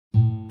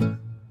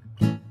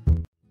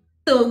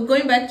So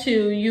going back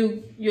to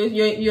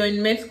you're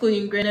in med school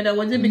in Grenada.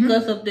 Was it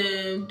because of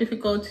the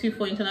difficulty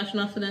for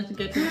international students to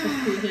get into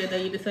school here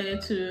that you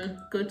decided to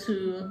go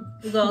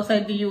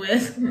outside the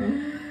US?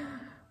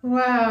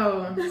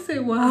 Wow. I say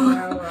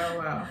wow.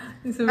 Wow.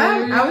 It's a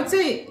very... I would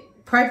say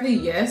partly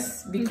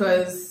yes,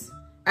 because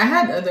I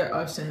had other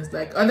options,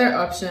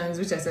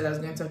 which I said I was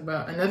going to talk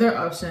about. Another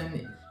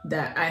option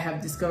that I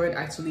have discovered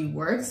actually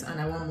works and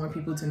I want more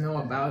people to know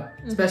about,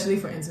 especially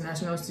for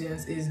international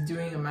students, is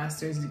doing a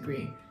master's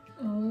degree.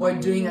 Or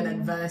doing an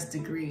advanced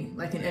degree,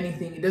 like in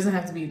anything. It doesn't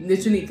have to be,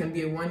 literally it can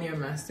be a 1-year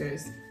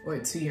master's or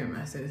a 2-year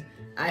master's.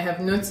 I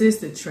have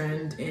noticed a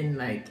trend in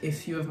like a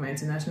few of my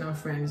international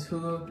friends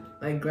who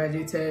like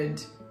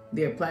graduated,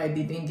 they applied,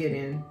 they didn't get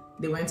in,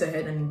 they went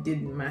ahead and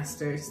did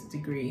master's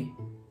degree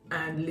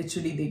and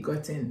literally they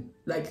got in.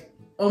 Like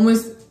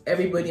almost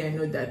everybody I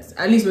know that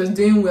at least was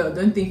doing well.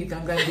 Don't think you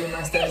can go and do a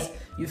master's,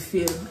 you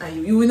fail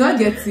and you will not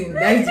get in.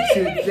 That is the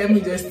truth. Let me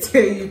just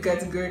tell you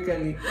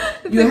categorically.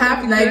 You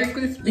have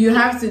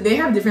to, they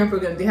have different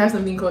programs. They have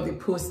something called the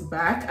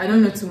post-bac. I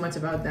don't know too much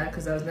about that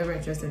because I was never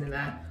interested in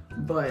that.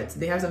 But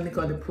they have something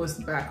called the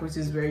post-bac, which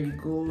is where you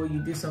go, you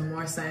do some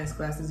more science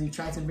classes, you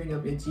try to bring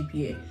up your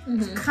GPA.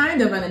 It's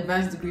kind of an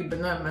advanced degree, but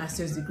not a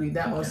master's degree.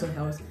 That also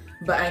helps.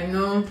 But I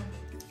know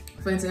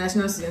for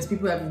international students,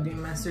 people have been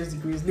doing master's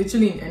degrees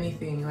literally in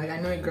anything. Like I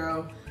know a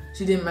girl,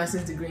 she did a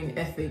master's degree in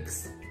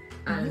ethics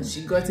and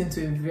she got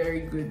into a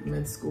very good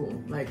med school,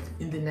 like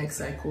in the next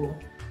cycle.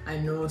 I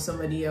know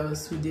somebody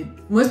else who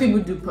did, most people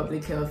do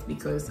public health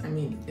because I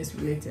mean it's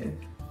related.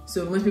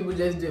 So most people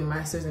just do a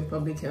master's in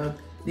public health.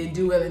 They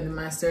do well in the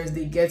master's,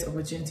 they get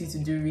opportunity to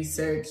do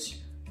research,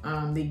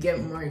 they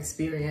get more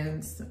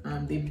experience,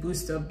 they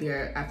boost up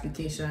their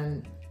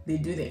application, they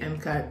do the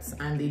MCATs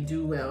and they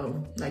do well,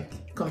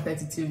 like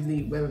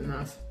competitively well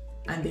enough.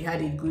 And they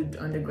had a good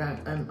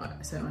undergrad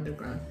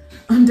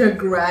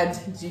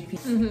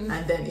GP,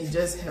 and then it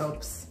just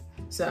helps.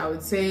 So I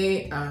would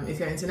say if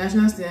you're an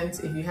international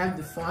student, if you have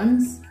the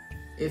funds,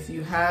 if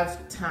you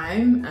have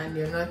time and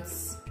you're not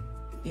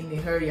in a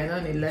hurry, you're not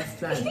on a left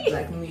plan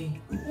like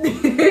me,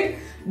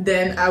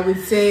 then I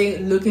would say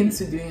look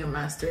into doing a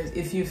master's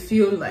if you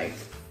feel like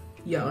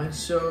you're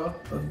unsure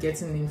of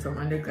getting in from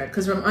undergrad,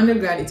 because from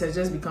undergrad it has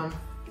just become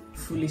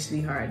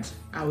foolishly hard.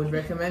 I would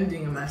recommend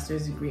doing a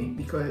master's degree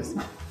because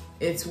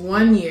it's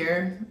 1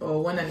 year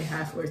or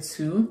 1.5 or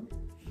 2,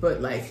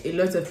 but like a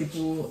lot of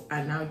people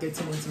are now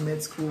getting into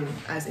med school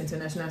as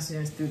international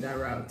students through that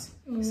route.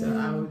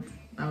 So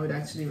I would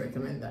actually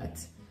recommend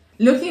that.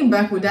 Looking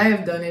back, would I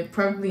have done it?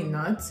 Probably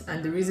not.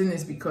 And the reason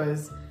is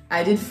because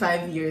I did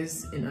 5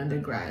 years in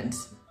undergrad.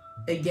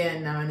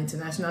 Again, now an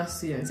international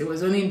student. It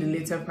was only in the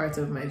later part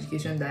of my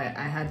education that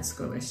I had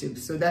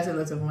scholarships. So that's a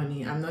lot of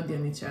money. I'm not the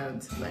only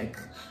child. Like,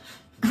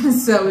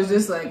 so I was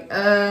just like,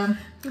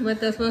 But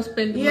that's what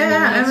spending money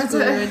yeah,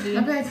 already.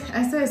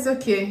 I said it's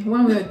okay,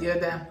 one way or the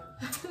other.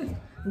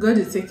 God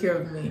will take care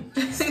of me.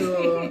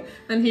 So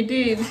and he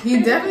did.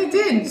 He definitely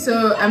did.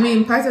 So I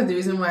mean, part of the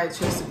reason why I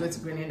chose to go to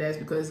Grenada is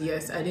because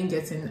yes, I didn't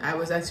get in. I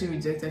was actually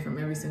rejected from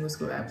every single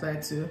school I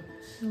applied to,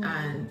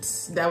 and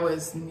that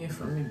was new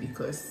for me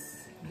because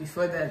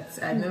before that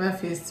I'd never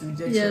faced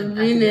rejection.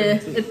 Yeah,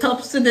 being a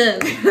top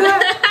student.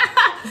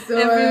 So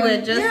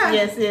everywhere, just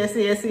yes.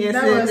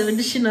 The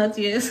dishing out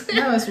yes.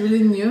 That was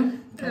really new.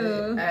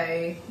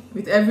 I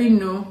with every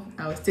no,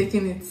 I was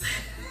taking it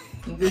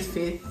in good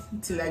faith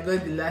till I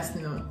got the last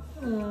no.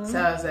 So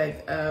I was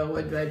like,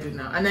 what do I do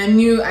now? And I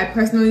knew I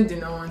personally did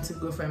not want to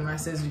go for a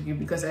master's degree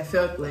because I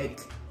felt like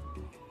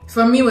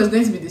for me it was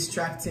going to be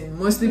distracting,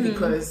 mostly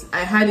because I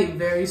had a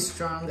very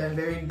strong and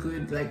very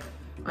good like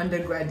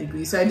undergrad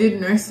degree. So I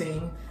did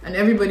nursing and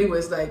everybody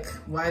was like,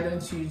 why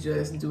don't you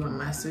just do a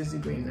master's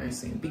degree in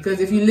nursing? Because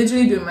if you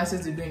literally do a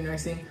master's degree in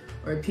nursing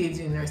or a PhD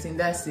in nursing,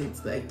 that's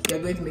it. Like you're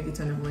going to make a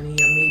ton of money,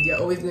 you're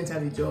always going to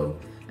have a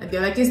job. And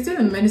they're like, it's still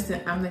in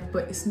medicine. I'm like,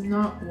 but it's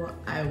not what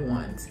I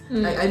want.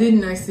 Like I did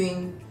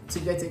nursing to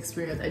get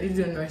experience. I did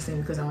do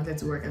nursing because I wanted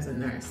to work as a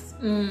nurse.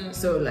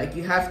 So like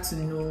you have to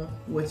know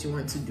what you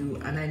want to do.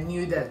 And I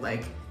knew that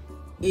like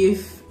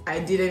if I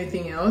did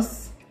anything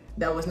else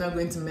that was not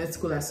going to med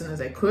school as soon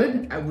as I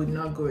could, I would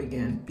not go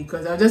again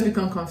because I'll just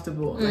become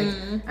comfortable. Like,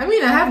 I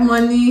mean, I have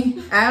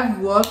money, I have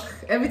work,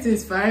 everything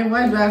is fine.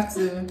 Why do I have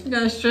to? You're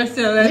gonna stress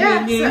your life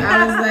again. So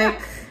I was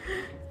like,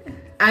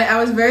 I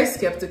was very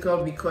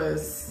skeptical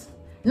because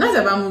not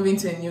about moving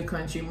to a new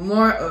country,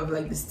 more of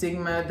like the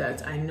stigma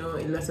that I know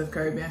a lot of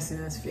Caribbean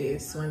students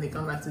face when they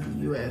come back to the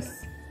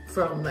US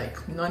from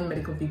like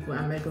non-medical people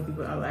and medical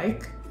people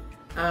alike.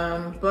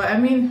 But I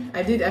mean,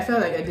 I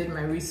felt like I did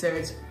my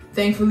research.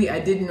 Thankfully, I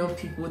did know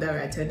people that were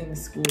attending the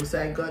school, so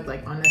I got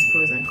like honest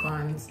pros and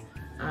cons.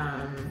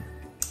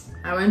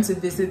 I went to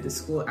visit the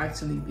school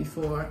actually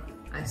before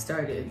I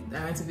started.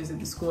 I went to visit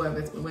the school, I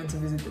went to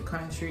visit the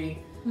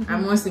country,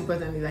 and most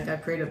importantly, like I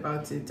prayed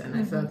about it, and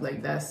I felt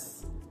like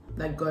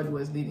God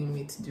was leading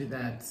me to do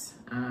that.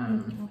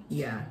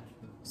 Yeah,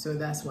 so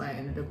that's why I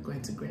ended up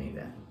going to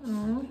Grenada.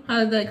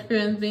 How's the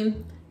experience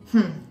been?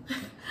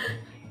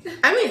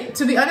 I mean,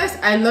 to be honest,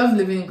 I love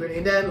living in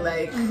Grenada.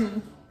 Like,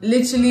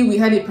 literally we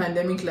had a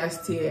pandemic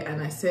last year,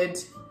 and I said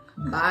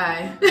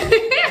bye.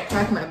 I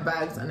packed my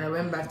bags and I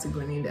went back to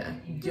Grenada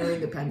during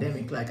the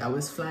pandemic. Like I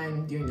was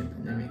flying during the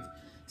pandemic.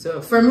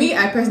 So for me,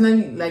 I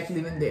personally like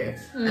living there.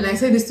 And I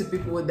say this to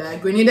people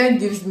that Grenada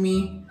gives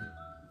me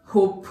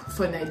hope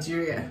for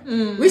Nigeria,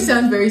 which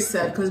sounds very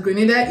sad because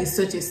Grenada is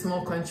such a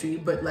small country,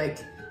 but like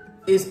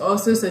it's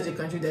also such a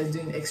country that's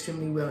doing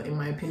extremely well, in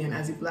my opinion,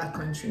 as a black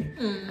country.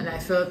 And I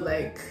felt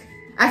like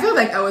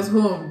I was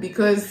home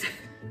because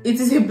it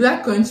is a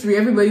black country.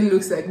 Everybody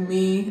looks like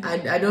me.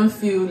 I don't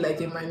feel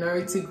like a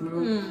minority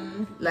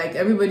group. Like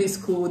everybody's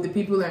cool. The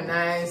people are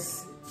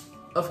nice.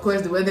 Of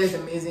course, the weather is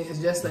amazing. It's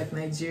just like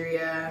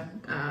Nigeria.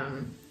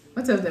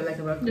 What else do I like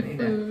about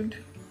Grenada?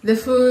 The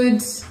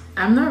food.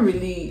 I don't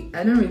really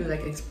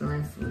like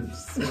exploring food.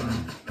 So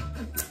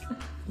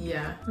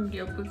yeah.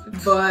 The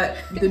opposite. But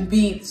the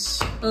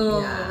beach.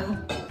 Yeah.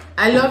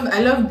 I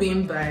love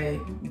being by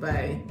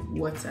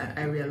water.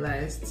 I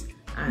realized.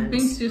 And it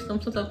brings you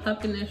some sort of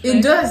happiness, right?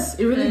 It does.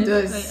 It really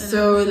does.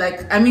 So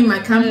like, I mean, my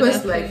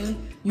campus, like,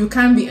 you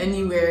can't be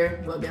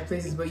anywhere. Well, there are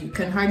places, but you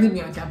can hardly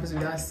be on campus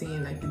without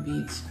seeing like the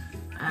beach.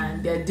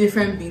 And there are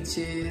different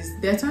beaches.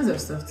 There are tons of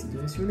stuff to do.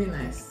 It's really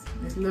nice.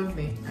 It's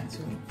lovely,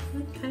 actually.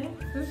 Okay,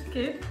 that's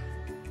good.